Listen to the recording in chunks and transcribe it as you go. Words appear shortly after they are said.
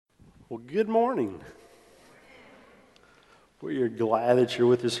Well, good morning. We are glad that you're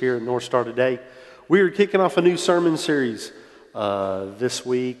with us here at North Star today. We are kicking off a new sermon series this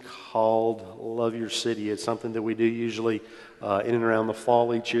week called Love Your City. It's something that we do usually in and around the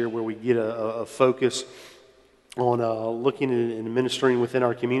fall each year where we get a focus on looking and ministering within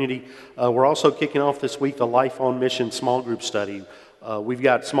our community. We're also kicking off this week the Life on Mission small group study. We've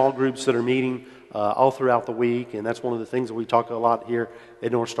got small groups that are meeting all throughout the week, and that's one of the things that we talk a lot here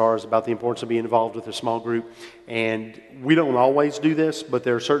at North Star is about the importance of being involved with a small group. And we don't always do this, but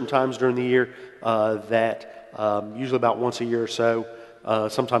there are certain times during the year that usually about once a year or so,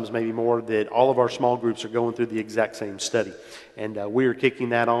 sometimes maybe more, that all of our small groups are going through the exact same study. And we are kicking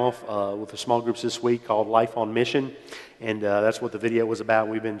that off with the small groups this week called Life on Mission, and that's what the video was about.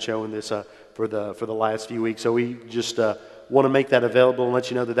 We've been showing this for the last few weeks, so we just want to make that available and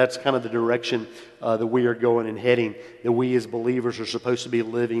let you know that that's kind of the direction that we are going and heading, that we as believers are supposed to be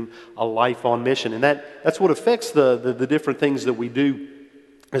living a life on mission. And that's what affects the different things that we do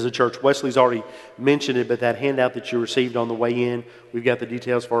as a church. Wesley's already mentioned it, but that handout that you received on the way in, we've got the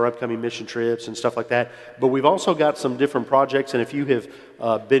details for our upcoming mission trips and stuff like that. But we've also got some different projects, and if you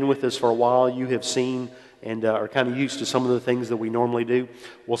have been with us for a while, you have seen and are kind of used to some of the things that we normally do.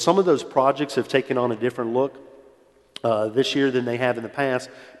 Well, some of those projects have taken on a different look this year than they have in the past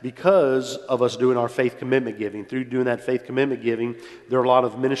because of us doing our faith commitment giving. Through doing that faith commitment giving, there are a lot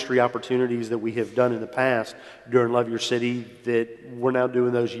of ministry opportunities that we have done in the past during Love Your City that we're now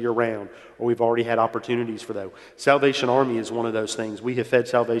doing those year round, or we've already had opportunities for those. Salvation Army is one of those things. We have fed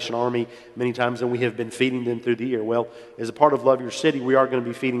Salvation Army many times, and we have been feeding them through the year. Well, as a part of Love Your City, we are going to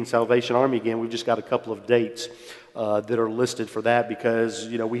be feeding Salvation Army again. We've just got a couple of dates that are listed for that because,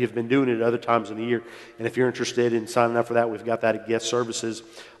 we have been doing it at other times in the year. And if you're interested in signing up for that, we've got that at Guest Services.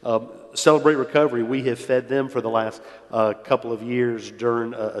 Celebrate Recovery, we have fed them for the last couple of years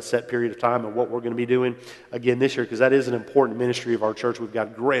during a set period of time, and what we're going to be doing again this year, because that is an important ministry of our church. We've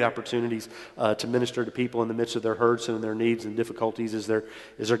got great opportunities to minister to people in the midst of their hurts and their needs and difficulties as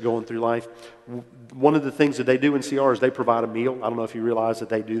they're going through life. One of the things that they do in CR is they provide a meal. I don't know if you realize that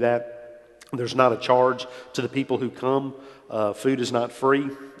they do that. There's not a charge to the people who come. Food is not free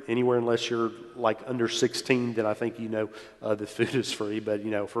anywhere unless you're like under 16. Then I think the food is free. But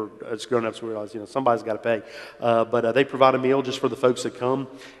for us grown-ups, we realize somebody's got to pay. But they provide a meal just for the folks that come.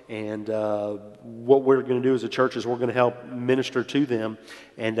 And what we're going to do as a church is we're going to help minister to them,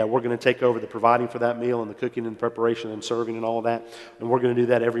 and we're going to take over the providing for that meal and the cooking and preparation and serving and all of that. And we're going to do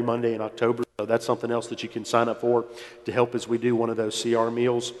that every Monday in October. So that's something else that you can sign up for to help as we do one of those CR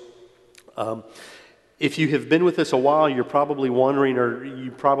meals. If you have been with us a while, you're probably wondering, or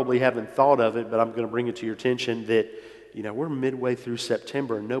you probably haven't thought of it, but I'm going to bring it to your attention that, we're midway through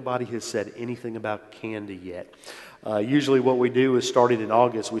September and nobody has said anything about candy yet. Usually what we do is starting in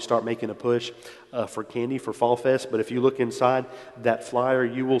August, we start making a push for candy for Fall Fest. But if you look inside that flyer,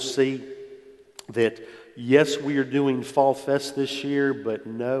 you will see that, yes, we are doing Fall Fest this year, but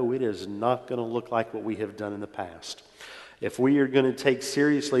no, it is not going to look like what we have done in the past. If we are going to take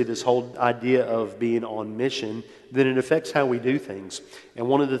seriously this whole idea of being on mission, then it affects how we do things. And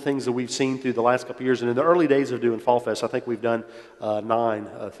one of the things that we've seen through the last couple of years, and in the early days of doing Fall Fest, I think we've done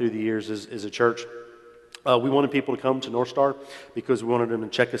 9 through the years as a church. We wanted people to come to North Star because we wanted them to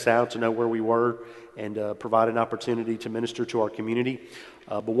check us out, to know where we were, and provide an opportunity to minister to our community.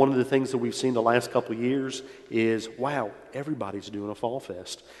 But one of the things that we've seen the last couple of years is, wow, everybody's doing a Fall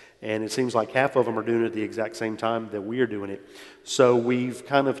Fest. And it seems like half of them are doing it at the exact same time that we are doing it. So we've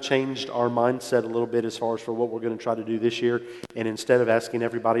kind of changed our mindset a little bit as far as for what we're going to try to do this year. And instead of asking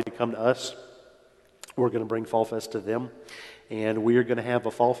everybody to come to us, we're going to bring Fall Fest to them. And we are going to have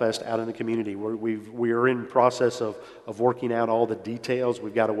a Fall Fest out in the community. We are in process of working out all the details.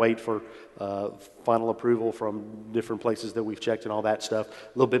 We've got to wait for final approval from different places that we've checked and all that stuff.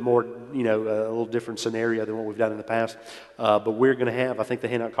 A little bit more, a little different scenario than what we've done in the past. But we're going to have, I think the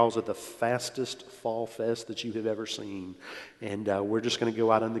handout calls it the fastest Fall Fest that you have ever seen. And we're just going to go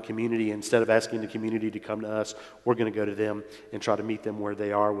out in the community. Instead of asking the community to come to us, we're going to go to them and try to meet them where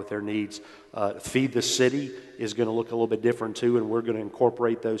they are with their needs. Feed the City is going to look a little bit different too, and we're going to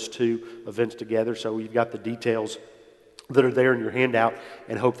incorporate those two events together. So you've got the details that are there in your handout,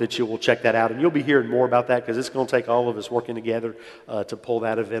 and hope that you will check that out. And you'll be hearing more about that because it's going to take all of us working together to pull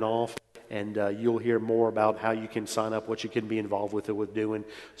that event off. And you'll hear more about how you can sign up, what you can be involved with doing.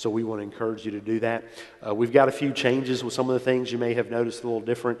 So we want to encourage you to do that. We've got a few changes with some of the things you may have noticed a little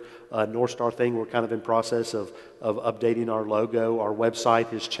different. North Star thing, we're kind of in process of updating our logo. Our website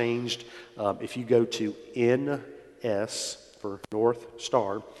has changed. If you go to NS for North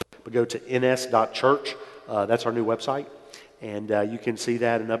Star, but go to ns.church, that's our new website. And you can see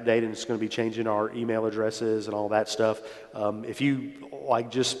that and update, and it's going to be changing our email addresses and all that stuff. If you, like,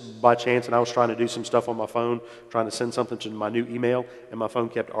 just by chance, and I was trying to do some stuff on my phone, trying to send something to my new email, and my phone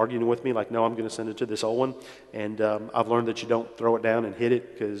kept arguing with me, like, no, I'm going to send it to this old one. And I've learned that you don't throw it down and hit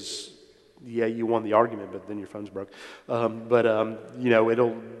it, because, yeah, you won the argument, but then your phone's broke.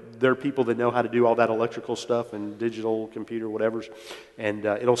 There are people that know how to do all that electrical stuff and digital computer whatevers, and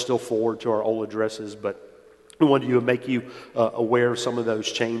it'll still forward to our old addresses, but we wanted to make you aware of some of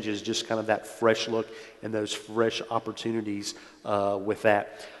those changes, just kind of that fresh look and those fresh opportunities with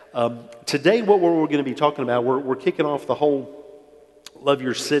that. Today, what we're going to be talking about, we're kicking off the whole Love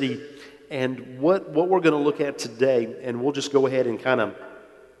Your City, and what we're going to look at today, and we'll just go ahead and kind of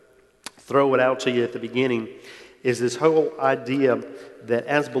throw it out to you at the beginning, is this whole idea that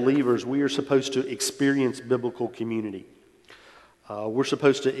as believers, we are supposed to experience biblical community. We're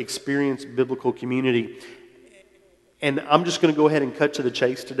supposed to experience biblical community. And I'm just going to go ahead and cut to the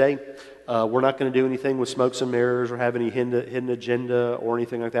chase today. We're not going to do anything with smokes and mirrors or have any hidden agenda or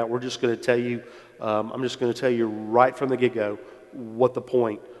anything like that. We're just going to tell you, I'm just going to tell you right from the get-go what the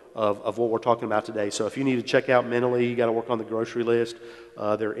point of what we're talking about today. So if you need to check out mentally, you got to work on the grocery list,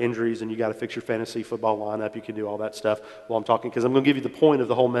 there are injuries, and you got to fix your fantasy football lineup, you can do all that stuff while I'm talking, because I'm going to give you the point of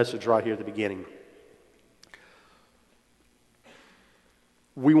the whole message right here at the beginning.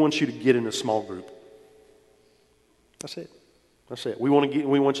 We want you to get in a small group. That's it. That's it. We want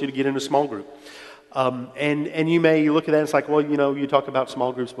you to get in a small group. And you may look at that and it's like, well, you talk about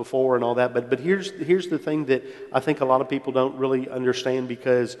small groups before and all that, but here's the thing that I think a lot of people don't really understand,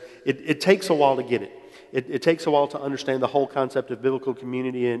 because it takes a while to get it. It takes a while to understand the whole concept of biblical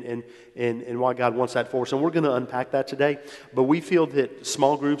community and why God wants that for us. And we're going to unpack that today. But we feel that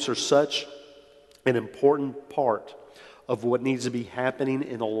small groups are such an important part of what needs to be happening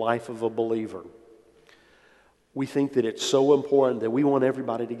in the life of a believer. We think that it's so important that we want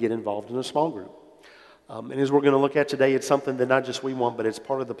everybody to get involved in a small group. And as we're going to look at today, it's something that not just we want, but it's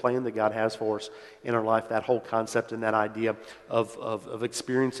part of the plan that God has for us in our life, that whole concept and that idea of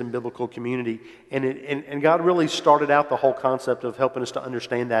experiencing biblical community. And God really started out the whole concept of helping us to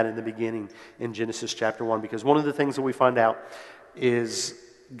understand that in the beginning in Genesis chapter 1, because one of the things that we find out is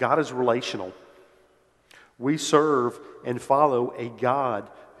God is relational. We serve and follow a God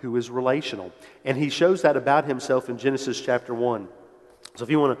who is relational. And he shows that about himself in Genesis chapter 1. So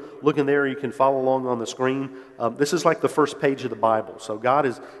if you want to look in there, you can follow along on the screen. This is like the first page of the Bible. So God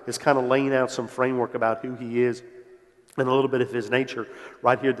is kind of laying out some framework about who he is and a little bit of his nature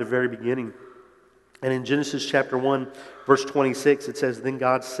right here at the very beginning. And in Genesis chapter 1, verse 26, it says, "Then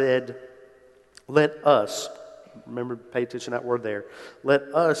God said, let us," remember, pay attention to that word there, "let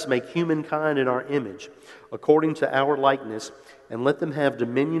us make humankind in our image, according to our likeness, and let them have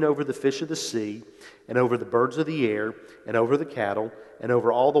dominion over the fish of the sea, and over the birds of the air, and over the cattle, and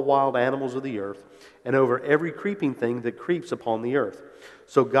over all the wild animals of the earth, and over every creeping thing that creeps upon the earth.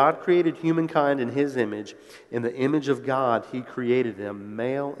 So God created humankind in his image. In the image of God he created them,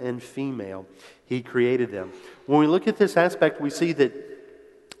 male and female he created them." When we look at this aspect, we see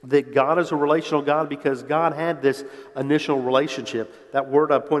that God is a relational God, because God had this initial relationship. That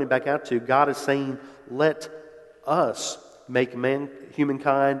word I pointed back out to, God is saying, let us make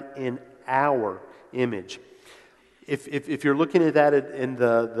humankind in our image. If you're looking at that in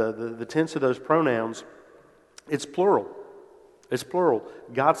the tense of those pronouns, it's plural. It's plural.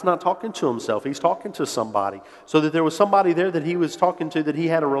 God's not talking to himself. He's talking to somebody. So that there was somebody there that he was talking to, that he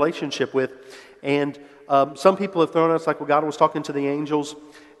had a relationship with. And some people have thrown out, it's like, well, God was talking to the angels.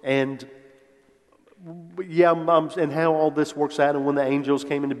 And yeah, and how all this works out, and when the angels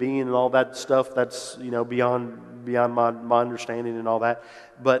came into being and all that stuff, that's beyond my understanding and all that.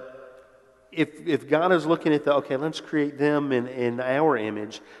 But if God is looking at okay, let's create them in our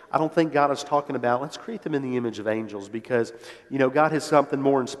image, I don't think God is talking about let's create them in the image of angels, because God has something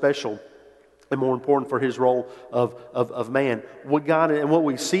more and special and more important for his role of man. What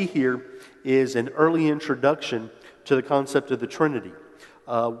we see here is an early introduction to the concept of the Trinity.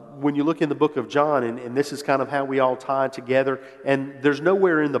 When you look in the book of John, and this is kind of how we all tie together, and there's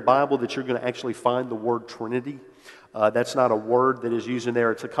nowhere in the Bible that you're going to actually find the word Trinity. That's not a word that is used in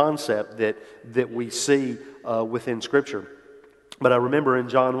there. It's a concept that we see within Scripture. But I remember in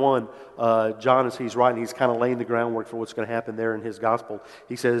John 1, John, as he's writing, he's kind of laying the groundwork for what's going to happen there in his gospel.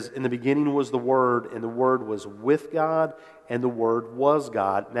 He says, "In the beginning was the Word, and the Word was with God, and the Word was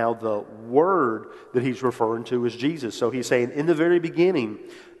God." Now, the Word that he's referring to is Jesus. So he's saying, in the very beginning,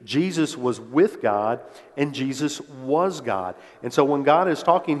 Jesus was with God, and Jesus was God. And so when God is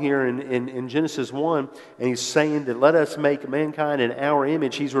talking here in Genesis 1, and he's saying that let us make mankind in our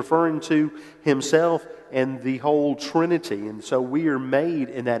image, he's referring to himself and the whole Trinity. And so we are made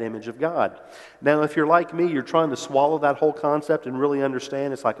in that image of God. Now, if you're like me, you're trying to swallow that whole concept and really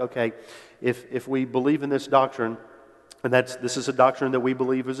understand. It's like, okay, if we believe in this doctrine, and this is a doctrine that we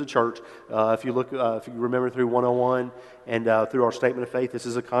believe as a church. If you remember through 101 and through our statement of faith, this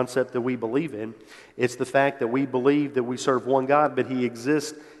is a concept that we believe in. It's the fact that we believe that we serve one God, but He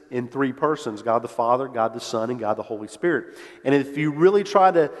exists in three persons: God the Father, God the Son, and God the Holy Spirit. And if you really try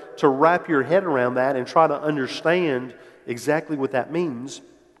to wrap your head around that and try to understand exactly what that means,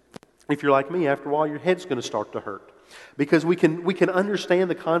 if you're like me, after a while your head's going to start to hurt. Because we can understand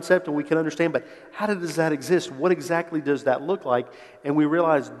the concept and we can understand, but how does that exist? What exactly does that look like? And we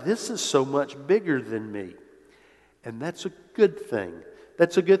realize this is so much bigger than me. And that's a good thing.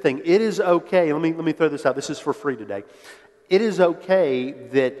 That's a good thing. It is okay. Let me throw this out. This is for free today. It is okay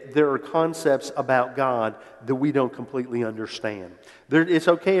that there are concepts about God that we don't completely understand. It's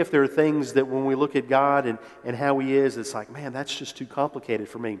okay if there are things that when we look at God and how He is, it's like, man, that's just too complicated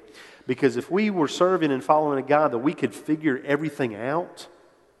for me. Because if we were serving and following a God that we could figure everything out,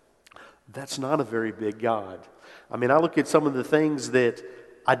 that's not a very big God. I mean, I look at some of the things that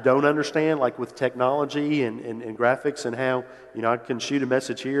I don't understand, like with technology and graphics and how, I can shoot a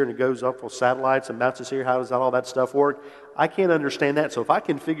message here and it goes up with satellites and bounces here. How does all that stuff work? I can't understand that. So if I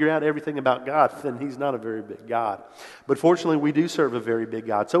can figure out everything about God, then He's not a very big God. But fortunately, we do serve a very big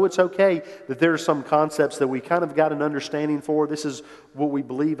God. So it's okay that there are some concepts that we kind of got an understanding for. This is what we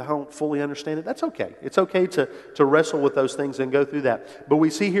believe. I don't fully understand it. That's okay. It's okay to wrestle with those things and go through that. But we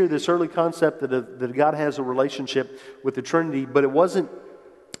see here this early concept that God has a relationship with the Trinity, but it wasn't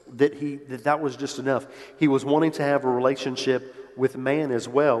that was just enough. He was wanting to have a relationship with man as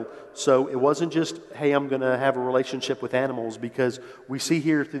well. So it wasn't just, hey, I'm going to have a relationship with animals, because we see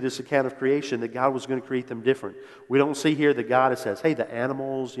here through this account of creation that God was going to create them different. We don't see here that God says, hey, the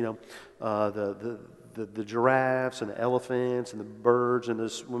animals, the giraffes and the elephants and the birds and the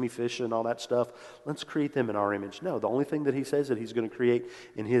swimmy fish and all that stuff, let's create them in our image. No, the only thing that He says that He's going to create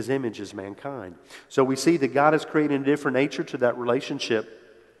in His image is mankind. So we see that God has created a different nature to that relationship,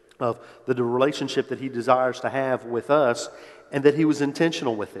 of the relationship that He desires to have with us, and that He was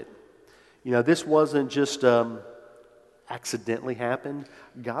intentional with it. This wasn't just accidentally happened.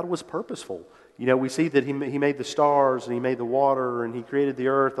 God was purposeful. We see that He made the stars, and He made the water, and He created the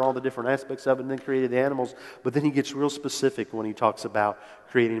earth, all the different aspects of it, and then created the animals. But then He gets real specific when He talks about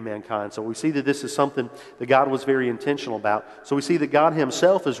creating mankind. So we see that this is something that God was very intentional about. So we see that God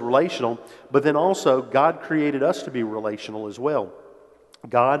Himself is relational, but then also God created us to be relational as well.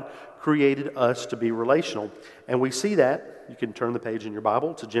 God created us to be relational. And we see that, you can turn the page in your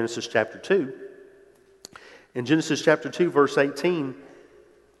Bible to Genesis chapter 2. In Genesis chapter 2, verse 18,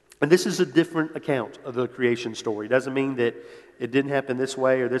 and this is a different account of the creation story. It doesn't mean that it didn't happen this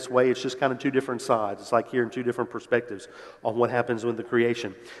way or this way. It's just kind of two different sides. It's like hearing two different perspectives on what happens with the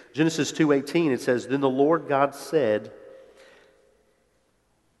creation. Genesis 2:18, it says, "Then the Lord God said,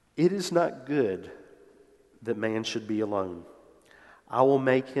 'It is not good that man should be alone. I will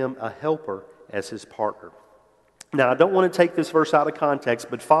make him a helper as his partner.'" Now, I don't want to take this verse out of context,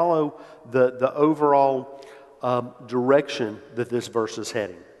 but follow the overall direction that this verse is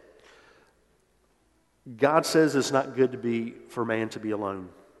heading. God says it's not good for man to be alone.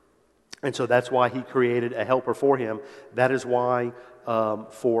 And so that's why He created a helper for him. That is why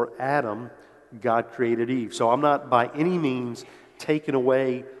for Adam, God created Eve. So I'm not by any means taking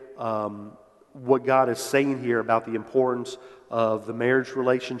away what God is saying here about the importance of the marriage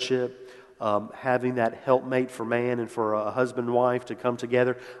relationship, having that helpmate for man and for a husband and wife to come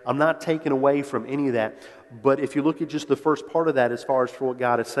together. I'm not taking away from any of that. But if you look at just the first part of that, as far as for what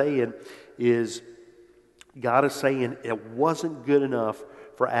God is saying, it wasn't good enough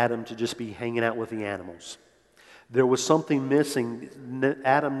for Adam to just be hanging out with the animals. There was something missing.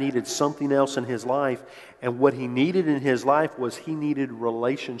 Adam needed something else in his life. And what he needed in his life was he needed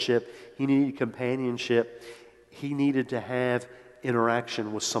relationship. He needed companionship. He needed to have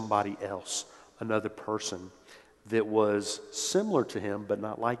interaction with somebody else, another person that was similar to him but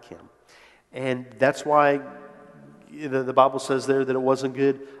not like him. And that's why the Bible says there that it wasn't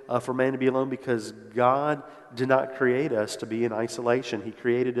good for man to be alone, because God did not create us to be in isolation. He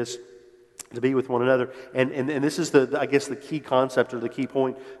created us to be with one another. And this is the key concept or the key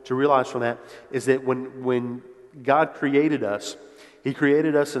point to realize from that is that when God created us, He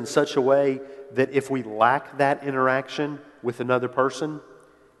created us in such a way that if we lack that interaction with another person,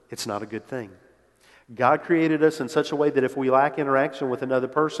 it's not a good thing. God created us in such a way that if we lack interaction with another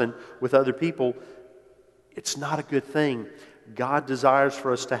person, with other people, it's not a good thing. God desires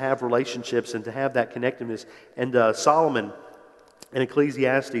for us to have relationships and to have that connectedness. And Solomon in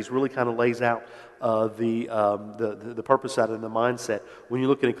Ecclesiastes really kind of lays out the purpose out of the mindset. When you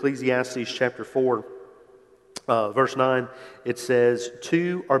look at Ecclesiastes chapter 4, verse 9, it says,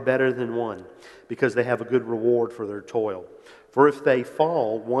 "Two are better than one, because they have a good reward for their toil. For if they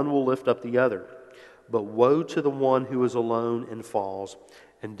fall, one will lift up the other. But woe to the one who is alone and falls,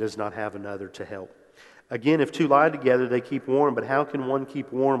 and does not have another to help. Again, if two lie together, they keep warm, but how can one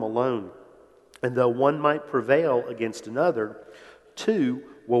keep warm alone? And though one might prevail against another, two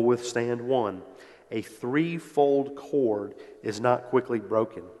will withstand one. A threefold cord is not quickly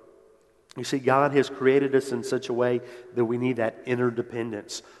broken." You see, God has created us in such a way that we need that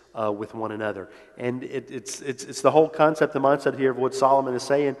interdependence with one another. And it's the whole concept, the mindset here of what Solomon is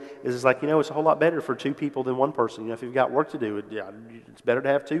saying is it's like, it's a whole lot better for two people than one person. If you've got work to do, it's better to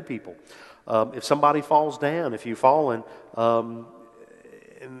have two people. If somebody falls down, if you've fallen, and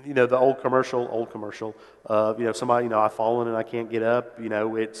the old commercial, somebody, I've fallen and I can't get up.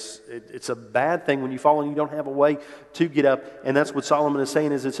 It's a bad thing when you fall and you don't have a way to get up. And that's what Solomon is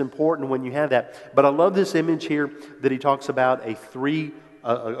saying, is it's important when you have that. But I love this image here that he talks about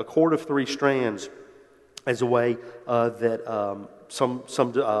a cord of three strands as a way that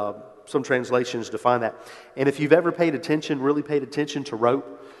some translations define that. And if you've ever really paid attention to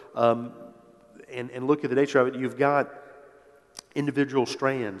rope, and look at the nature of it, you've got individual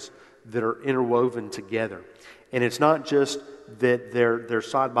strands that are interwoven together. And it's not just that they're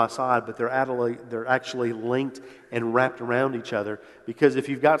side by side, but they're actually linked and wrapped around each other. Because if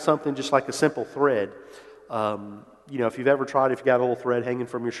you've got something just like a simple thread, if you've ever tried, if you've got a little thread hanging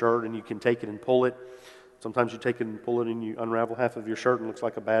from your shirt and you can take it and pull it, sometimes you take it and pull it and you unravel half of your shirt and it looks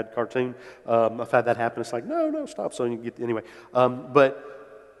like a bad cartoon. I've had that happen. It's like, no, stop. So you get, anyway.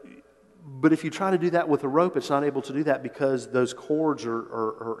 But if you try to do that with a rope, it's not able to do that because those cords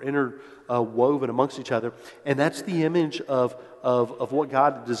are interwoven amongst each other. And that's the image of what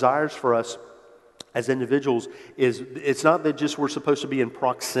God desires for us as individuals. It's not that just we're supposed to be in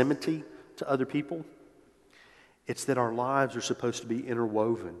proximity to other people. It's that our lives are supposed to be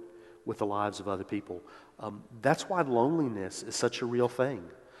interwoven with the lives of other people. That's why loneliness is such a real thing.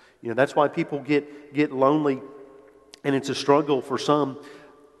 That's why people get lonely, and it's a struggle for some.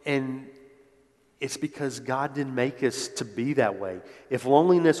 And it's because God didn't make us to be that way. If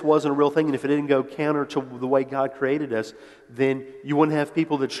loneliness wasn't a real thing, and if it didn't go counter to the way God created us, then you wouldn't have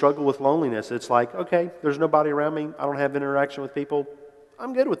people that struggle with loneliness. It's like, okay, there's nobody around me. I don't have interaction with people.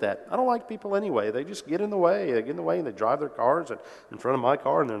 I'm good with that. I don't like people anyway. They just get in the way. They get in the way and they drive their cars in front of my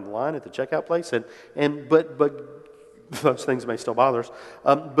car and they're in the line at the checkout place. But those things may still bother us.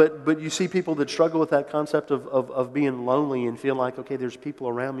 But you see people that struggle with that concept of being lonely and feel like, okay, there's people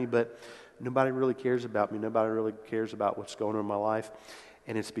around me, but nobody really cares about me. Nobody really cares about what's going on in my life.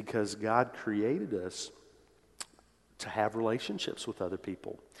 And it's because God created us to have relationships with other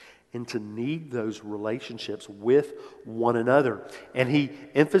people and to need those relationships with one another. And he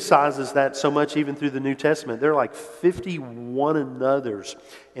emphasizes that so much even through the New Testament. There are like 50 one another's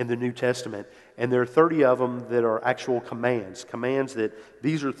in the New Testament. And there are 30 of them that are actual commands. Commands that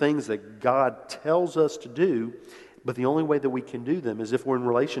these are things that God tells us to do, but the only way that we can do them is if we're in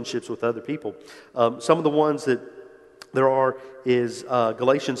relationships with other people. Some of the ones that there are is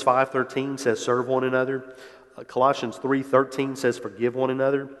Galatians 5:13 says serve one another. Colossians 3:13 says forgive one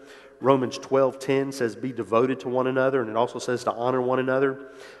another. Romans 12:10 says be devoted to one another, and it also says to honor one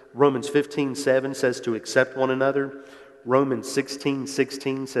another. Romans 15:7 says to accept one another. Romans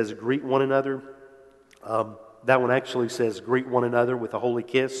 16:16 says greet one another. That one actually says greet one another with a holy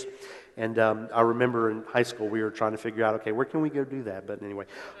kiss. And I remember in high school we were trying to figure out, okay, where can we go do that? But anyway,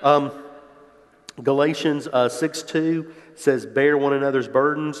 Galatians 6:2 says bear one another's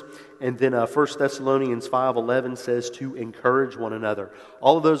burdens. And then 1 Thessalonians 5:11 says to encourage one another.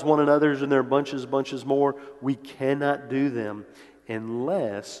 All of those one another's, and there are bunches more. We cannot do them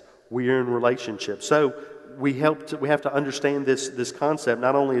unless we are in relationship. So we have to understand this concept.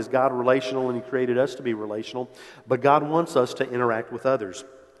 Not only is God relational and He created us to be relational, but God wants us to interact with others.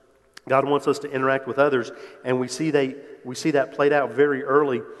 God wants us to interact with others, and we see that played out very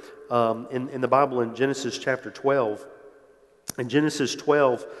early in the Bible in Genesis chapter 12. In Genesis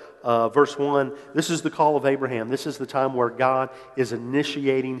 12, verse 1, this is the call of Abraham. This is the time where God is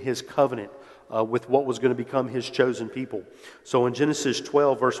initiating His covenant with what was going to become His chosen people. So in Genesis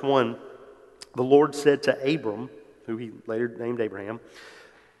 12, verse 1, the Lord said to Abram, who He later named Abraham,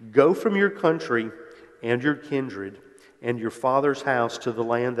 "Go from your country and your kindred and your father's house to the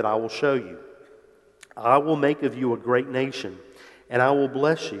land that I will show you. I will make of you a great nation, and I will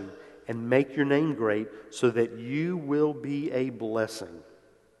bless you and make your name great so that you will be a blessing.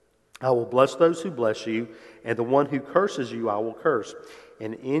 I will bless those who bless you, and the one who curses you I will curse.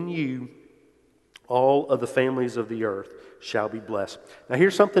 And in you all of the families of the earth shall be blessed. Now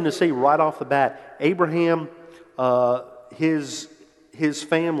here's something to see right off the bat. Abraham, his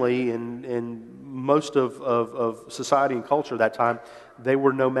family and most of society and culture at that time, they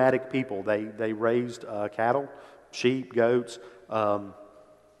were nomadic people. They raised cattle, sheep, goats,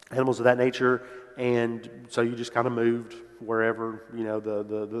 animals of that nature, and so you just kind of moved wherever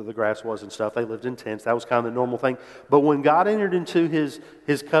the grass was and stuff. They lived in tents. That was kind of the normal thing. But when God entered into his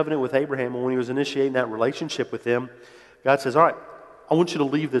covenant with Abraham, and when he was initiating that relationship with him, God says, all right, I want you to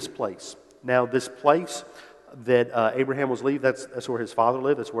leave this place. Now, this place that Abraham was leaving, that's where his father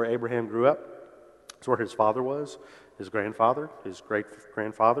lived. That's where Abraham grew up. That's where his father was, his grandfather, his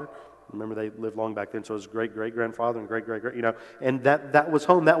great-grandfather. Remember, they lived long back then, so his great-great-grandfather and great-great-great, and that was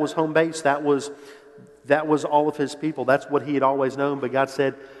home. That was home base. That was all of his people. That's what he had always known. But God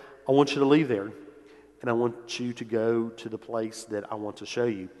said, I want you to leave there, and I want you to go to the place that I want to show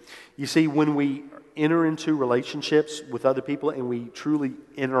you. You see, when we enter into relationships with other people and we truly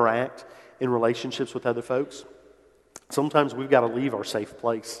interact in relationships with other folks, sometimes we've got to leave our safe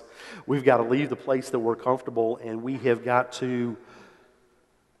place. We've got to leave the place that we're comfortable, and we have got to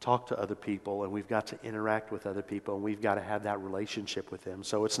talk to other people, and we've got to interact with other people, and we've got to have that relationship with them.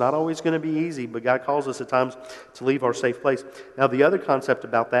 So it's not always going to be easy, but God calls us at times to leave our safe place. Now, the other concept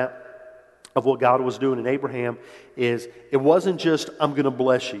about that, of what God was doing in Abraham, is it wasn't just, I'm going to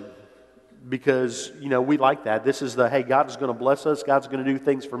bless you, because, we like that. This is hey, God is going to bless us. God's going to do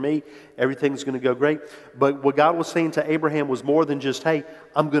things for me. Everything's going to go great. But what God was saying to Abraham was more than just, hey,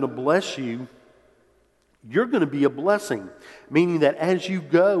 I'm going to bless you. You're going to be a blessing, meaning that as you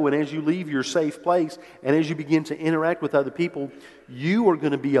go and as you leave your safe place and as you begin to interact with other people, you are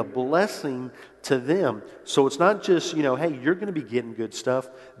going to be a blessing to them. So it's not just, hey, you're going to be getting good stuff.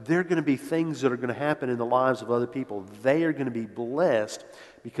 There are going to be things that are going to happen in the lives of other people. They are going to be blessed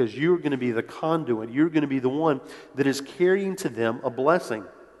because you're going to be the conduit. You're going to be the one that is carrying to them a blessing.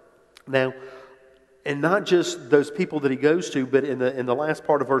 Now, and not just those people that he goes to, but in the last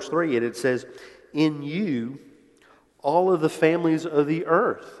part of verse 3, it says, in you, all of the families of the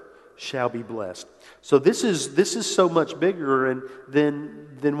earth shall be blessed. So this is so much bigger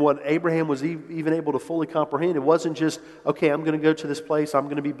than what Abraham was even able to fully comprehend. It wasn't just, okay, I'm going to go to this place, I'm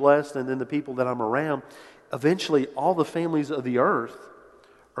going to be blessed, and then the people that I'm around. Eventually, all the families of the earth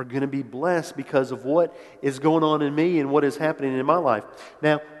are going to be blessed because of what is going on in me and what is happening in my life.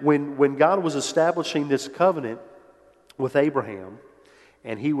 Now, when God was establishing this covenant with Abraham,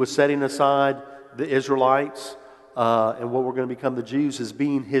 and he was setting aside the Israelites and what were going to become the Jews as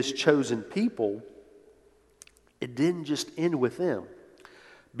being his chosen people, it didn't just end with them.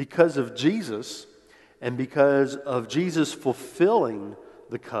 Because of Jesus, and because of Jesus fulfilling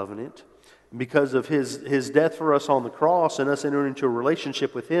the covenant, and because of his death for us on the cross and us entering into a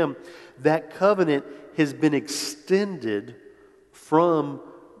relationship with him, that covenant has been extended from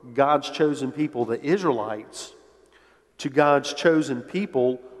God's chosen people, the Israelites, to God's chosen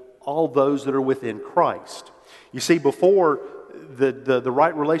people, all those that are within Christ. You see, before the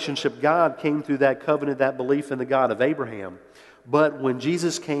right relationship, God came through that covenant, that belief in the God of Abraham. But when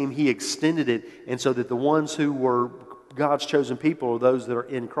Jesus came, he extended it, and so that the ones who were God's chosen people are those that are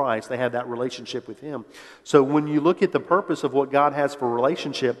in Christ. They have that relationship with him. So when you look at the purpose of what God has for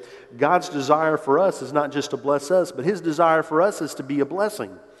relationship, God's desire for us is not just to bless us, but his desire for us is to be a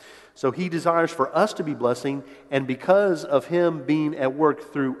blessing. So he desires for us to be blessing, and because of him being at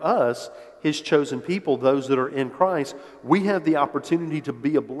work through us, his chosen people, those that are in Christ, we have the opportunity to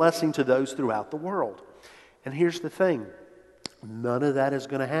be a blessing to those throughout the world. And here's the thing, none of that is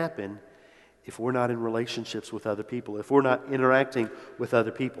going to happen if we're not in relationships with other people, if we're not interacting with other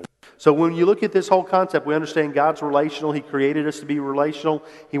people. So when you look at this whole concept, we understand God's relational. He created us to be relational.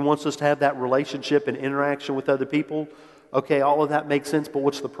 He wants us to have that relationship and interaction with other people. Okay, all of that makes sense, but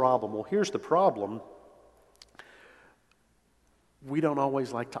what's the problem? Well, here's the problem. We don't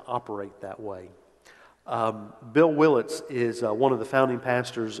always like to operate that way. Bill Willits is one of the founding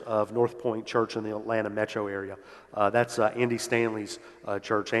pastors of North Point Church in the Atlanta metro area. That's Andy Stanley's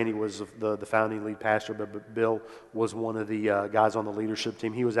church. Andy was the founding lead pastor, but Bill was one of the guys on the leadership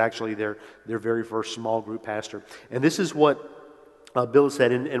team. He was actually their very first small group pastor. And this is what Bill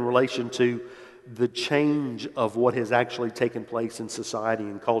said in relation to the change of what has actually taken place in society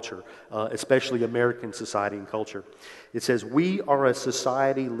and culture, especially American society and culture. It says, "We are a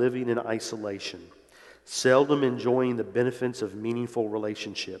society living in isolation, seldom enjoying the benefits of meaningful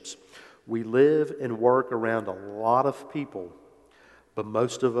relationships. We live and work around a lot of people, but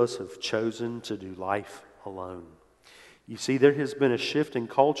most of us have chosen to do life alone. You see, there has been a shift in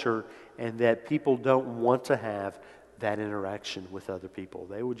culture, and that people don't want to have that interaction with other people.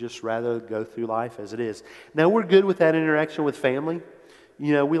 They would just rather go through life as it is. Now, we're good with that interaction with family.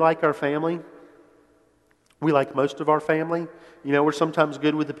 You know, we like our family. We like most of our family. You know, we're sometimes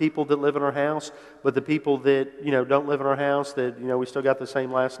good with the people that live in our house, but the people that, you know, don't live in our house, that, you know, we still got the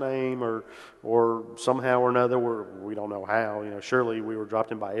same last name, or somehow or another, we don't know how, you know, surely we were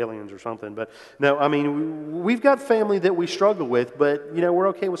dropped in by aliens or something. But no, I mean, we've got family that we struggle with, but, you know, we're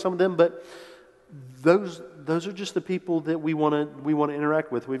okay with some of them. But those are just the people that we want to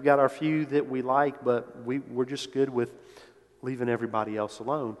interact with. We've got our few that we like, but we're just good with leaving everybody else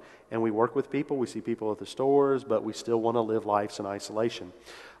alone. And we work with people, we see people at the stores, but we still want to live lives in isolation.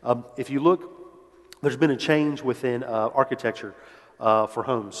 If you look, there's been a change within architecture for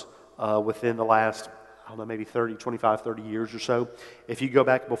homes within the last, I don't know, maybe 25, 30 years or so. If you go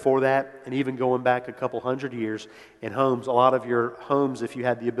back before that, and even going back a couple hundred years in homes, a lot of your homes, if you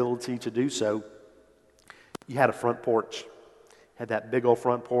had the ability to do so, you had a front porch. Had that big old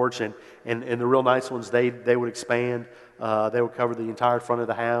front porch, and the real nice ones, they would expand. They would cover the entire front of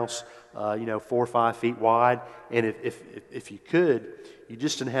the house, 4 or 5 feet wide. And if you could, you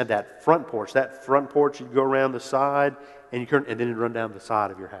just didn't have that front porch. That front porch, you'd go around the side, and then it'd run down the side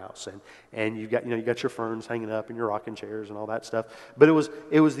of your house. And you got your ferns hanging up and your rocking chairs and all that stuff. But it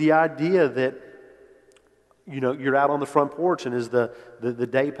was the idea that, you know, you're out on the front porch, and as the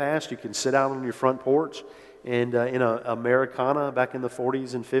day passed, you can sit out on your front porch. And in Americana, back in the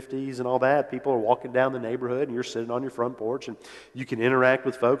 40s and 50s and all that, people are walking down the neighborhood, and you're sitting on your front porch, and you can interact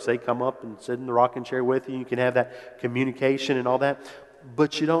with folks. They come up and sit in the rocking chair with you. You can have that communication and all that.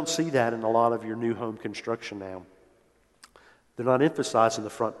 But you don't see that in a lot of your new home construction now. They're not emphasizing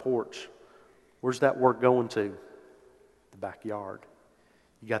the front porch. Where's that work going to? The backyard.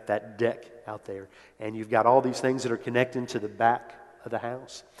 You got that deck out there, and you've got all these things that are connecting to the back of the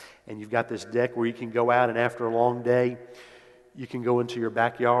house, and you've got this deck where you can go out, and after a long day, you can go into your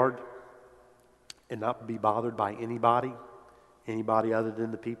backyard and not be bothered by anybody other than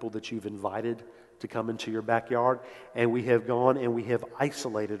the people that you've invited to come into your backyard. And we have gone and we have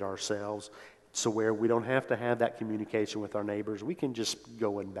isolated ourselves so where we don't have to have that communication with our neighbors. We can just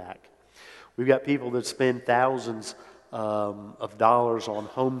go in back. We've got people that spend thousands of dollars on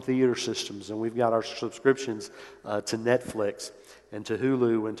home theater systems, and we've got our subscriptions to Netflix and to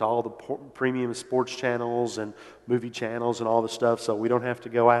Hulu and to all the premium sports channels and movie channels and all the stuff, so we don't have to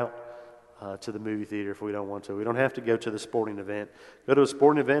go out to the movie theater if we don't want to. We don't have to go to the sporting event. Go to a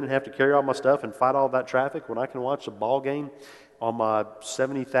sporting event and have to carry all my stuff and fight all that traffic when I can watch a ball game on my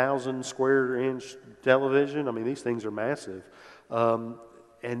 70,000 square inch television. I mean, these things are massive. And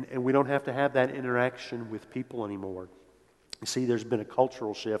we don't have to have that interaction with people anymore. You see, there's been a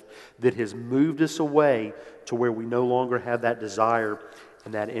cultural shift that has moved us away to where we no longer have that desire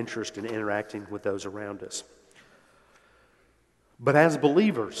and that interest in interacting with those around us. But as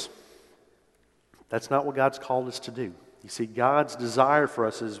believers, that's not what God's called us to do. You see, God's desire for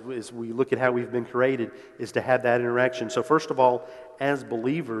us as we look at how we've been created is to have that interaction. So first of all, as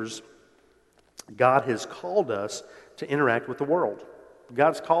believers, God has called us to interact with the world.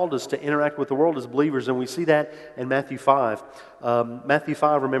 God's called us to interact with the world as believers, and we see that in Matthew 5. Matthew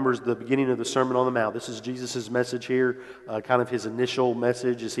 5 remembers the beginning of the Sermon on the Mount. This is Jesus' message here, kind of his initial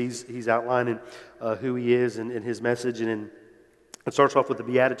message as he's outlining who he is and his message. And it starts off with the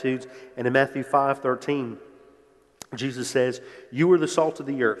Beatitudes. And in Matthew 5:13, Jesus says, "You are the salt of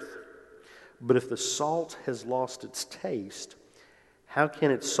the earth, but if the salt has lost its taste, how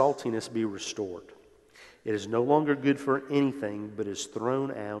can its saltiness be restored? It is no longer good for anything, but is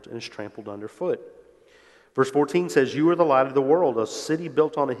thrown out and is trampled underfoot." Verse 14 says, "You are the light of the world. A city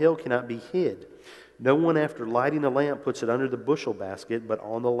built on a hill cannot be hid. No one, after lighting a lamp, puts it under the bushel basket, but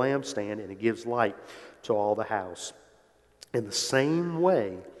on the lampstand, and it gives light to all the house. In the same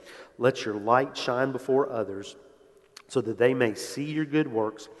way, let your light shine before others, so that they may see your good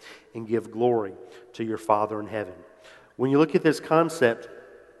works and give glory to your Father in heaven." When you look at this concept,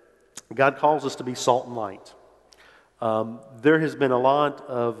 God calls us to be salt and light. There has been a lot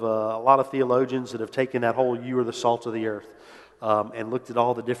of theologians that have taken that whole "you are the salt of the earth" and looked at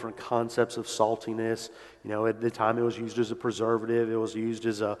all the different concepts of saltiness. You know, at the time it was used as a preservative. It was used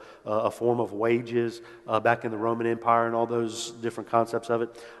as a form of wages back in the Roman Empire and all those different concepts of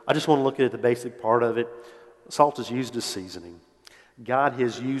it. I just want to look at the basic part of it. Salt is used as seasoning. God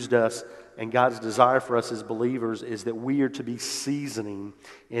has used us, and God's desire for us as believers is that we are to be seasoning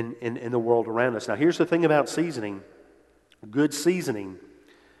in the world around us. Now, here's the thing about seasoning. Good seasoning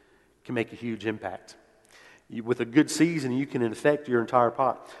can make a huge impact. With a good season, you can infect your entire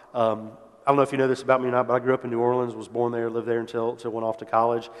pot. I don't know if you know this about me or not, but I grew up in New Orleans, was born there, lived there until went off to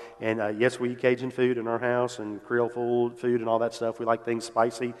college. And yes, we eat Cajun food in our house and Creole food and all that stuff. We like things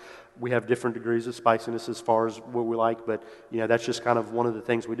spicy. We have different degrees of spiciness as far as what we like, but that's just kind of one of the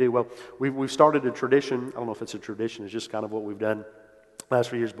things we do. Well, we've started a tradition. I don't know if it's a tradition. It's just kind of what we've done last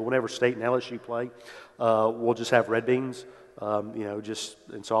few years. But whenever State and LSU play, we'll just have red beans.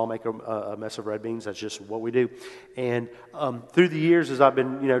 And so I'll make a mess of red beans. That's just what we do. And through the years, as I've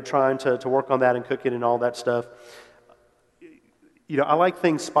been, trying to work on that and cooking and all that stuff, I like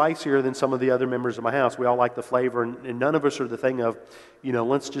things spicier than some of the other members of my house. We all like the flavor, and none of us are the thing of,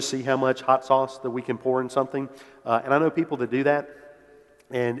 let's just see how much hot sauce that we can pour in something. And I know people that do that.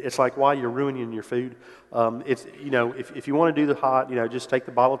 And it's like, why? You're ruining your food. If you want to do the hot, just take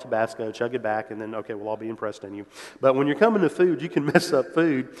the bottle of Tabasco, chug it back, and then, okay, we'll all be impressed in you. But when you're coming to food, you can mess up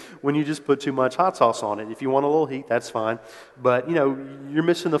food when you just put too much hot sauce on it. If you want a little heat, that's fine. But, you're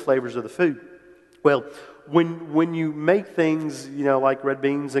missing the flavors of the food. Well, when you make things, like red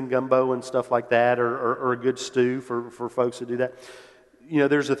beans and gumbo and stuff like that, or a good stew for folks that do that,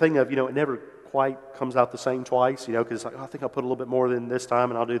 there's a thing of, it never quite comes out the same twice, because it's like, I think I'll put a little bit more than this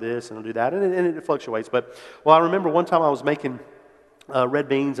time, and I'll do this, and I'll do that, and it fluctuates. But, I remember one time I was making red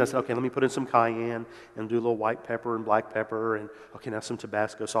beans. I said, okay, let me put in some cayenne, and do a little white pepper and black pepper, and, okay, now some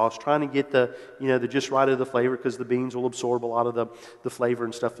Tabasco sauce, trying to get the just right of the flavor, because the beans will absorb a lot of the flavor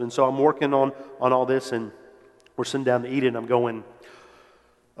and stuff. And so I'm working on all this, and we're sitting down to eat it, and I'm going,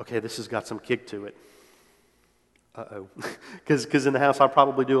 okay, this has got some kick to it. Uh-oh. Because in the house I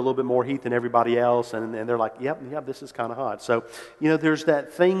probably do a little bit more heat than everybody else, and they're like, yep, this is kind of hot. So, there's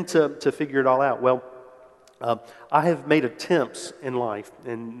that thing to figure it all out. Well, I have made attempts in life,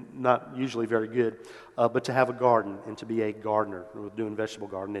 and not usually very good, but to have a garden and to be a gardener. We're doing vegetable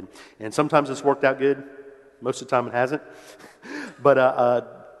gardening, and sometimes it's worked out good. Most of the time it hasn't. But a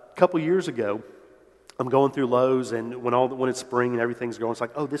couple years ago, I'm going through Lowe's, and when it's spring and everything's growing, it's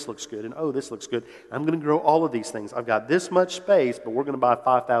like, oh, this looks good, and oh, this looks good. I'm going to grow all of these things. I've got this much space, but we're going to buy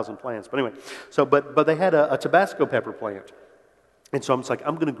 5,000 plants. But anyway, but they had a Tabasco pepper plant, and so I'm just like,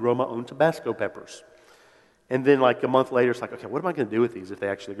 I'm going to grow my own Tabasco peppers. And then like a month later, it's like, okay, what am I going to do with these if they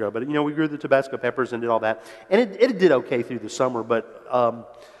actually grow? But we grew the Tabasco peppers and did all that, and it did okay through the summer, but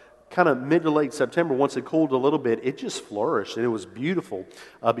kind of mid to late September, once it cooled a little bit, it just flourished, and it was beautiful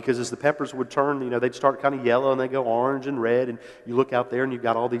because as the peppers would turn, they'd start kind of yellow, and they go orange and red, and you look out there, and you've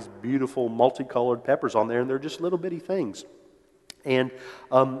got all these beautiful multicolored peppers on there, and they're just little bitty things. And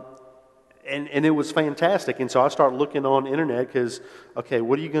it was fantastic. And so I started looking on internet because, okay,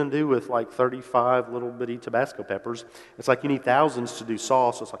 what are you going to do with like 35 little bitty Tabasco peppers? It's like you need thousands to do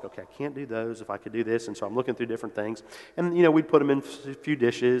sauce. So it's like, okay, I can't do those if I could do this. And so I'm looking through different things. And, we'd put them in a few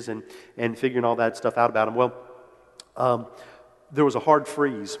dishes and figuring all that stuff out about them. Well, there was a hard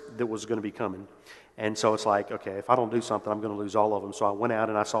freeze that was going to be coming. And so it's like, okay, if I don't do something, I'm going to lose all of them. So I went out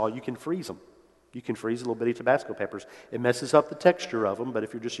and I saw you can freeze them. You can freeze little bitty Tabasco peppers. It messes up the texture of them, but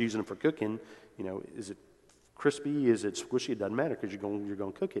if you're just using them for cooking, is it crispy? Is it squishy? It doesn't matter because you're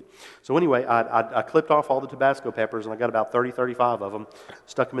going to cook it. So anyway, I clipped off all the Tabasco peppers, and I got about 30, 35 of them,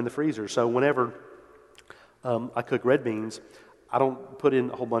 stuck them in the freezer. So whenever I cook red beans, I don't put in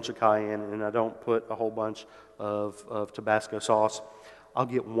a whole bunch of cayenne, and I don't put a whole bunch of Tabasco sauce. I'll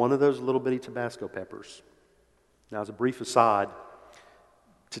get one of those little bitty Tabasco peppers. Now, as a brief aside,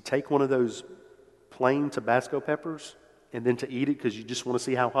 to take one of those plain Tabasco peppers and then to eat it because you just want to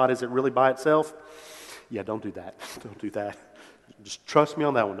see how hot is it really by itself, yeah, don't do that. Don't do that. Just trust me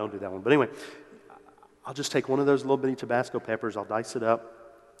on that one. Don't do that one. But anyway, I'll just take one of those little bitty Tabasco peppers. I'll dice it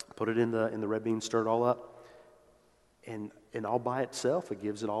up, put it in the red beans, stir it all up, and all by itself, it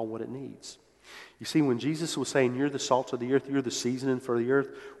gives it all what it needs. You see, when Jesus was saying, you're the salt of the earth, you're the seasoning for the earth,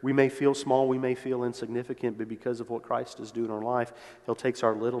 we may feel small, we may feel insignificant, but because of what Christ is doing in our life, He'll take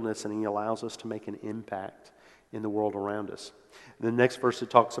our littleness and He allows us to make an impact in the world around us. And the next verse, it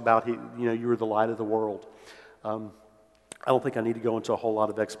talks about, you're the light of the world. I don't think I need to go into a whole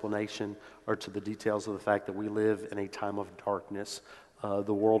lot of explanation or to the details of the fact that we live in a time of darkness.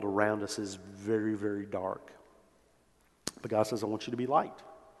 The world around us is very, very dark. But God says, I want you to be light.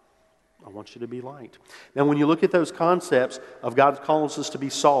 I want you to be light. Now, when you look at those concepts of God calls us to be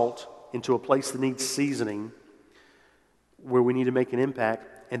salt into a place that needs seasoning, where we need to make an impact,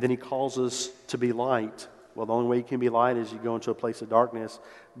 and then He calls us to be light. Well, the only way you can be light is you go into a place of darkness.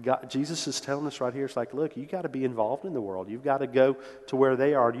 Jesus is telling us right here, it's like, look, you got to be involved in the world. You've got to go to where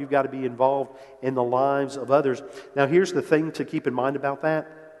they are. You've got to be involved in the lives of others. Now, here's the thing to keep in mind about that.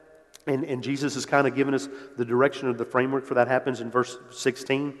 And Jesus has kind of given us the direction of the framework for that. Happens in verse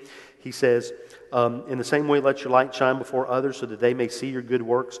 16. He says, in the same way, let your light shine before others so that they may see your good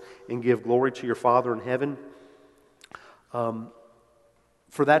works and give glory to your Father in heaven.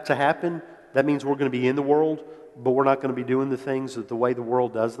 For that to happen, that means we're going to be in the world, but we're not going to be doing the things the way the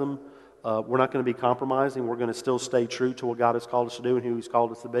world does them. We're not going to be compromising. We're going to still stay true to what God has called us to do and who He's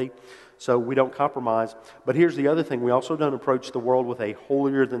called us to be. So we don't compromise. But here's the other thing. We also don't approach the world with a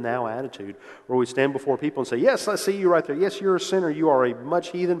holier-than-thou attitude, where we stand before people and say, yes, I see you right there. Yes, you're a sinner. You are a much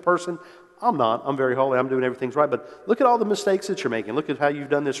heathen person. I'm not. I'm very holy. I'm doing everything's right. But look at all the mistakes that you're making. Look at how you've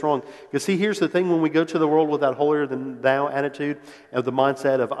done this wrong. Because see, here's the thing. When we go to the world with that holier-than-thou attitude, of the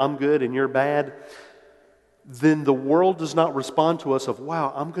mindset of I'm good and you're bad, then the world does not respond to us of,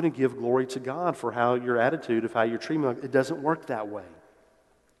 wow, I'm going to give glory to God for how your attitude of how you're treating me. It doesn't work that way.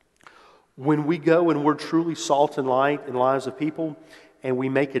 When we go and we're truly salt and light in the lives of people and we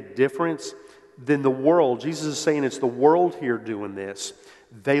make a difference, then the world, Jesus is saying it's the world here doing this.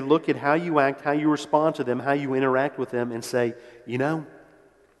 They look at how you act, how you respond to them, how you interact with them and say, you know,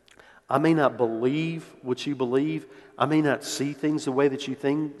 I may not believe what you believe. I may not see things the way that you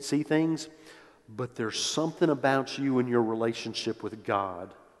see things. But there's something about you and your relationship with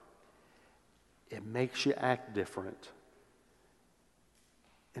God. It makes you act different.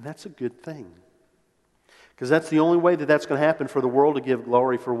 And that's a good thing. Because that's the only way that that's going to happen for the world to give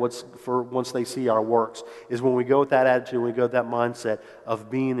glory for once they see our works, is when we go with that attitude, when we go with that mindset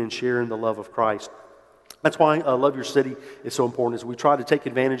of being and sharing the love of Christ. That's why Love Your City is so important, is we try to take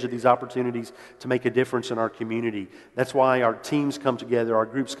advantage of these opportunities to make a difference in our community. That's why our teams come together, our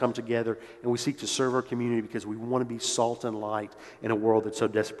groups come together, and we seek to serve our community because we want to be salt and light in a world that so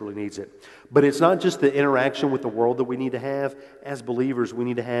desperately needs it. But it's not just the interaction with the world that we need to have. As believers, we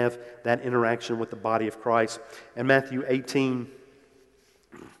need to have that interaction with the body of Christ. And Matthew 18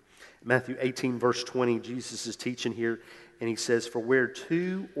 verse 20, Jesus is teaching here, and He says, for where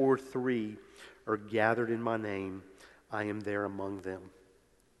 2 or 3 are gathered in my name, I am there among them.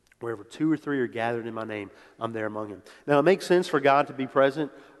 Wherever 2 or 3 are gathered in my name, I'm there among them. Now, it makes sense for God to be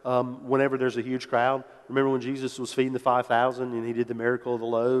present whenever there's a huge crowd. Remember when Jesus was feeding the 5,000 and He did the miracle of the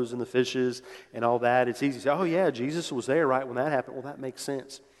loaves and the fishes and all that? It's easy to say, oh yeah, Jesus was there right when that happened. Well, that makes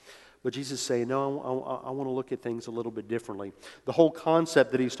sense. But Jesus is saying, no, I want to look at things a little bit differently. The whole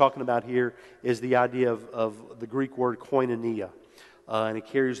concept that He's talking about here is the idea of the Greek word koinonia. And it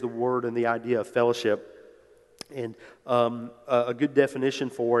carries the word and the idea of fellowship. And a good definition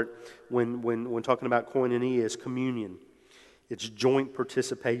for it when talking about koinonia is communion. It's joint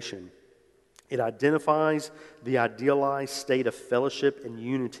participation. It identifies the idealized state of fellowship and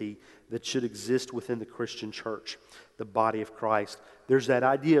unity that should exist within the Christian church, the body of Christ. There's that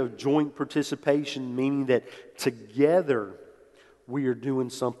idea of joint participation, meaning that together we are doing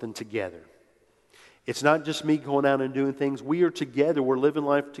something together. It's not just me going out and doing things. We are together. We're living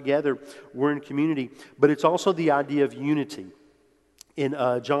life together. We're in community. But it's also the idea of unity. In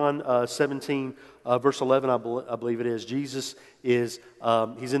John 17, verse 11, I believe it is, Jesus is,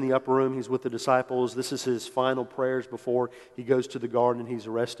 he's in the upper room. He's with the disciples. This is His final prayers before He goes to the garden and He's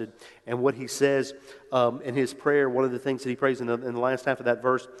arrested. And what He says in His prayer, one of the things that He prays in the last half of that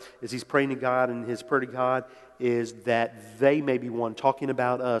verse is He's praying to God, and His prayer to God is that they may be one, talking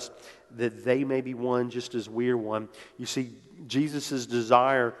about us, that they may be one just as we are one. You see, Jesus'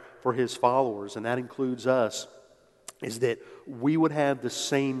 desire for His followers, and that includes us, is that we would have the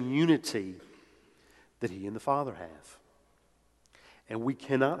same unity that He and the Father have. And we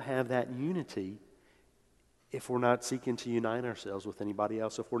cannot have that unity if we're not seeking to unite ourselves with anybody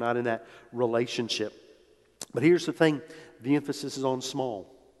else, if we're not in that relationship. But here's the thing, the emphasis is on small.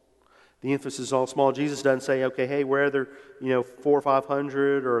 The emphasis is on small. Jesus doesn't say, okay, hey, whether 400 or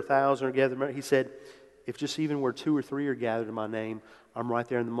 500 or 1,000 are gathered. He said, if just even where 2 or 3 are gathered in my name, I'm right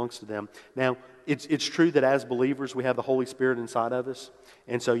there in amongst them. Now, it's true that as believers, we have the Holy Spirit inside of us.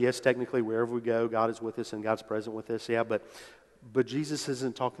 And so, yes, technically, wherever we go, God is with us and God's present with us. Yeah, but Jesus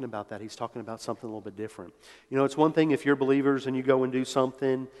isn't talking about that. He's talking about something a little bit different. It's one thing if you're believers and you go and do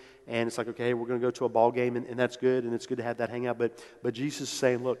something, and it's like, okay, we're going to go to a ball game, and that's good, and it's good to have that hangout. But Jesus is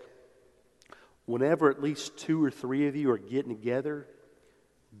saying, look, whenever at least 2 or 3 of you are getting together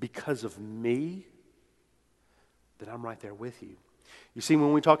because of me, then I'm right there with you. You see,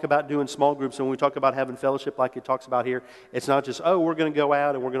 when we talk about doing small groups and when we talk about having fellowship like it talks about here, it's not just, oh, we're going to go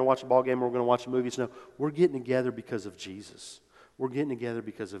out and we're going to watch a ball game or we're going to watch a movie. No, we're getting together because of Jesus. We're getting together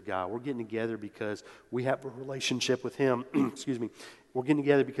because of God. We're getting together because we have a relationship with Him. Excuse me. We're getting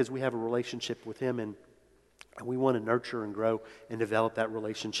together because we have a relationship with Him, and we want to nurture and grow and develop that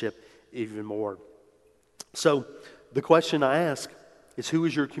relationship even more. So the question I ask is who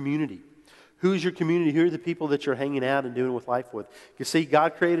is your community? Who is your community? Who are the people that you're hanging out and doing with life with? You see,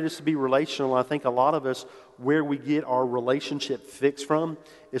 God created us to be relational. I think a lot of us, where we get our relationship fix from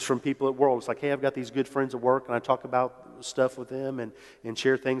is from people at work. It's like, hey, I've got these good friends at work, and I talk about stuff with them and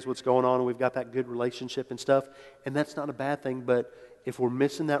share things, what's going on, and we've got that good relationship and stuff. And that's not a bad thing, but if we're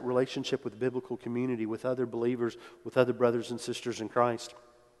missing that relationship with biblical community, with other believers, with other brothers and sisters in Christ,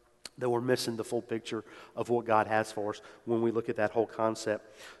 then we're missing the full picture of what God has for us when we look at that whole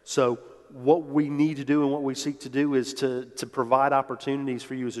concept. So what we need to do and what we seek to do is to provide opportunities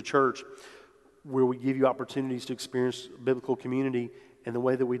for you as a church where we give you opportunities to experience biblical community. And the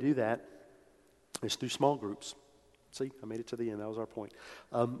way that we do that is through small groups. See, I made it to the end. That was our point.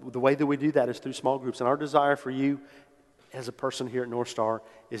 The way that we do that is through small groups. And our desire for you as a person here at North Star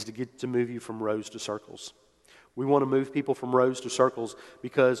is to get to move you from rows to circles. We want to move people from rows to circles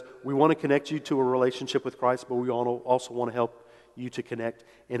because we want to connect you to a relationship with Christ, but we also want to help you to connect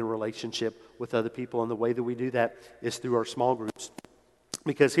in a relationship with other people. And the way that we do that is through our small groups.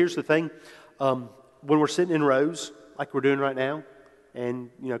 Because here's the thing, when we're sitting in rows, like we're doing right now, and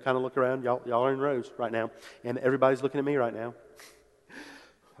kind of look around, y'all are in rows right now, and everybody's looking at me right now.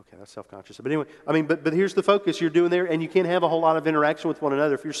 Okay, that's self-conscious. But anyway, but here's the focus you're doing there, and you can't have a whole lot of interaction with one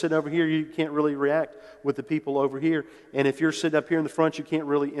another. If you're sitting over here, you can't really react with the people over here. And if you're sitting up here in the front, you can't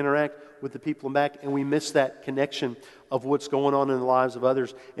really interact with the people in back. And we miss that connection of what's going on in the lives of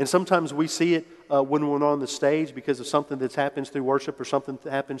others. And sometimes we see it when we're on the stage because of something that happens through worship or something that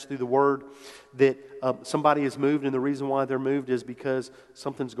happens through the Word, that somebody is moved, and the reason why they're moved is because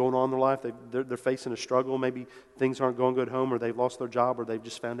something's going on in their life. They're facing a struggle. Maybe things aren't going good at home, or they've lost their job, or they've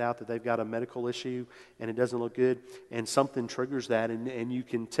just found out that they've got a medical issue and it doesn't look good, and something triggers that, and you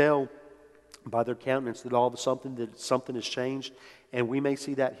can tell by their countenance that all of a sudden that something has changed. And we may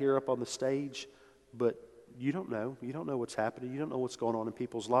see that here up on the stage, but you don't know. You don't know what's happening. You don't know what's going on in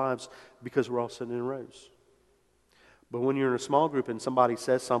people's lives because we're all sitting in rows. But when you're in a small group and somebody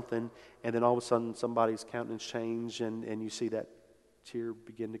says something, and then all of a sudden somebody's countenance change, and you see that tear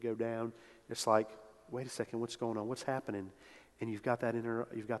begin to go down, it's like, wait a second, what's going on? What's happening? And you've got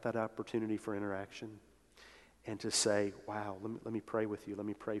that opportunity for interaction, and to say, wow, let me pray with you. Let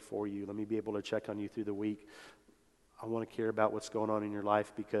me pray for you. Let me be able to check on you through the week. I want to care about what's going on in your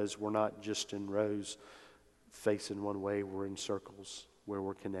life, because we're not just in rows facing one way. We're in circles where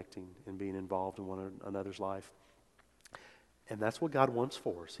we're connecting and being involved in one another's life. And that's what God wants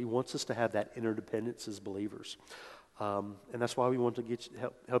for us. He wants us to have that interdependence as believers. And that's why we want to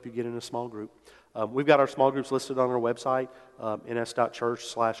help you get in a small group. We've got our small groups listed on our website,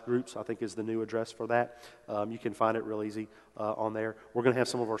 ns.church/groups, I think is the new address for that. You can find it real easy on there. We're going to have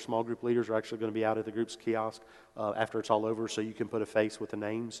some of our small group leaders are actually going to be out at the group's kiosk after it's all over, so you can put a face with the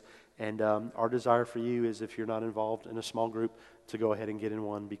names. And our desire for you is, if you're not involved in a small group, to go ahead and get in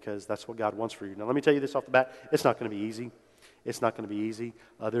one, because that's what God wants for you. Now, let me tell you this off the bat. It's not going to be easy. It's not going to be easy.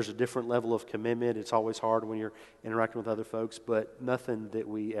 There's a different level of commitment. It's always hard when you're interacting with other folks, but nothing that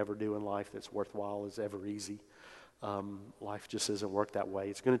we ever do in life that's worthwhile is ever easy. Life just doesn't work that way.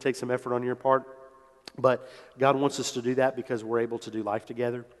 It's going to take some effort on your part, but God wants us to do that because we're able to do life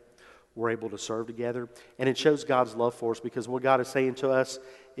together. We're able to serve together, and it shows God's love for us, because what God is saying to us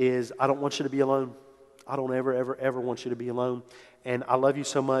is, I don't want you to be alone. I don't ever want you to be alone, and I love you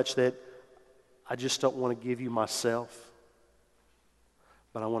so much that I just don't want to give you myself,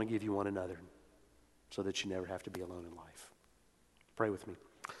 but I want to give you one another so that you never have to be alone in life. Pray with me.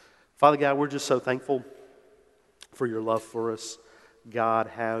 Father God, we're just so thankful for your love for us. God,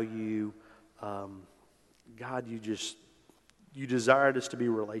 how you, you desired us to be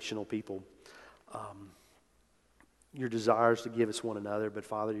relational people. Your desire is to give us one another, but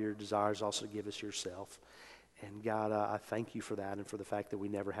Father, your desire is also to give us yourself. And God, I thank you for that, and for the fact that we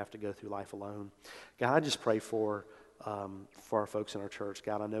never have to go through life alone. God, I just pray for our folks in our church.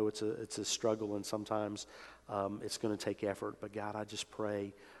 God, I know it's a struggle, and sometimes it's going to take effort. But God, I just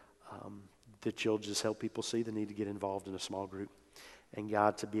pray that you'll just help people see the need to get involved in a small group. And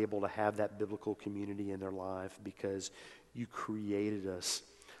God, to be able to have that biblical community in their life, because you created us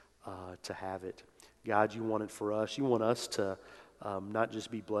to have it. God, you want it for us. You want us to not just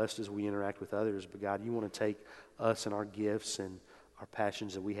be blessed as we interact with others, but God, you want to take us and our gifts and our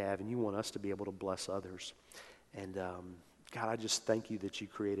passions that we have, and you want us to be able to bless others. And God, I just thank you that you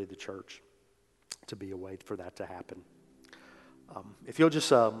created the church to be a way for that to happen. If you'll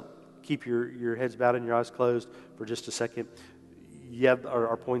just keep your heads bowed and your eyes closed for just a second. Yeah,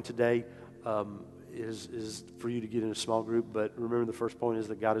 our point today is for you to get in a small group, but remember, the first point is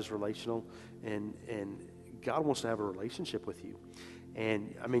that God is relational, and God wants to have a relationship with you.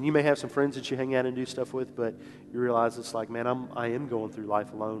 And I mean, you may have some friends that you hang out and do stuff with, but you realize it's like, man, I am going through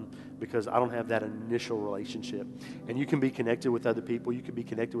life alone because I don't have that initial relationship. And you can be connected with other people, you can be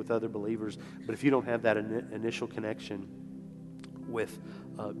connected with other believers, but if you don't have that initial connection with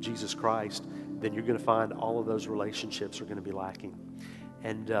Jesus Christ, then you're going to find all of those relationships are going to be lacking.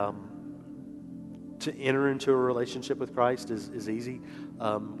 And to enter into a relationship with Christ is easy.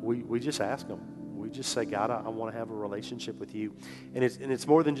 We just ask Him. We just say, God, I want to have a relationship with you. And it's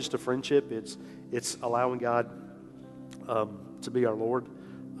more than just a friendship. It's allowing God to be our Lord,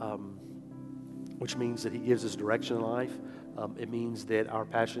 which means that He gives us direction in life. It means that our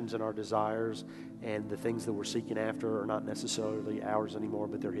passions and our desires and the things that we're seeking after are not necessarily ours anymore,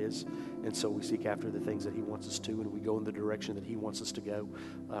 but they're His. And so we seek after the things that He wants us to, and we go in the direction that He wants us to go,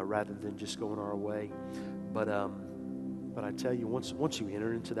 rather than just going our way. But I tell you, once you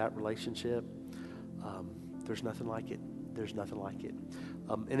enter into that relationship, there's nothing like it. There's nothing like it.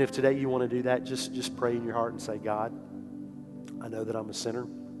 And if today you want to do that, just pray in your heart and say, God, I know that I'm a sinner,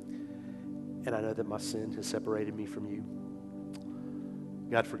 and I know that my sin has separated me from you.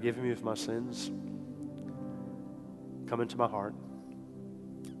 God, forgive me of my sins. Come into my heart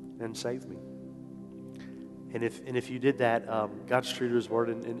and save me. And if you did that, God's true to His word,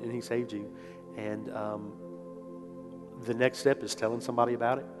 and He saved you. And the next step is telling somebody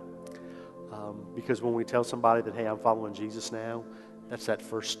about it. Because when we tell somebody that, hey, I'm following Jesus now, that's that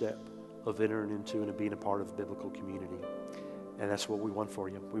first step of entering into and being a part of a biblical community. And that's what we want for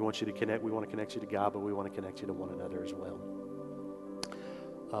you. We want you to connect. We want to connect you to God, but we want to connect you to one another as well.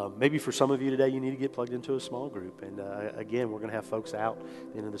 Maybe for some of you today, you need to get plugged into a small group. And again, we're going to have folks out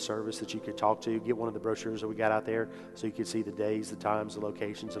at the end of the service that you could talk to. Get one of the brochures that we got out there so you can see the days, the times, the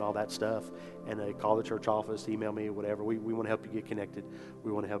locations, and all that stuff. And call the church office, email me, whatever. We want to help you get connected.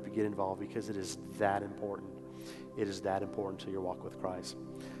 We want to help you get involved because it is that important. It is that important to your walk with Christ.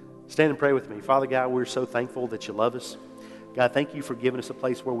 Stand and pray with me. Father God, we're so thankful that you love us. God, thank you for giving us a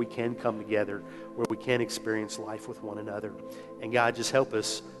place where we can come together, where we can experience life with one another. And God, just help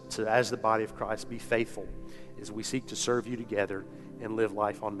us to, as the body of Christ, be faithful as we seek to serve you together and live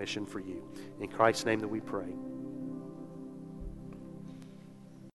life on mission for you. In Christ's name that we pray.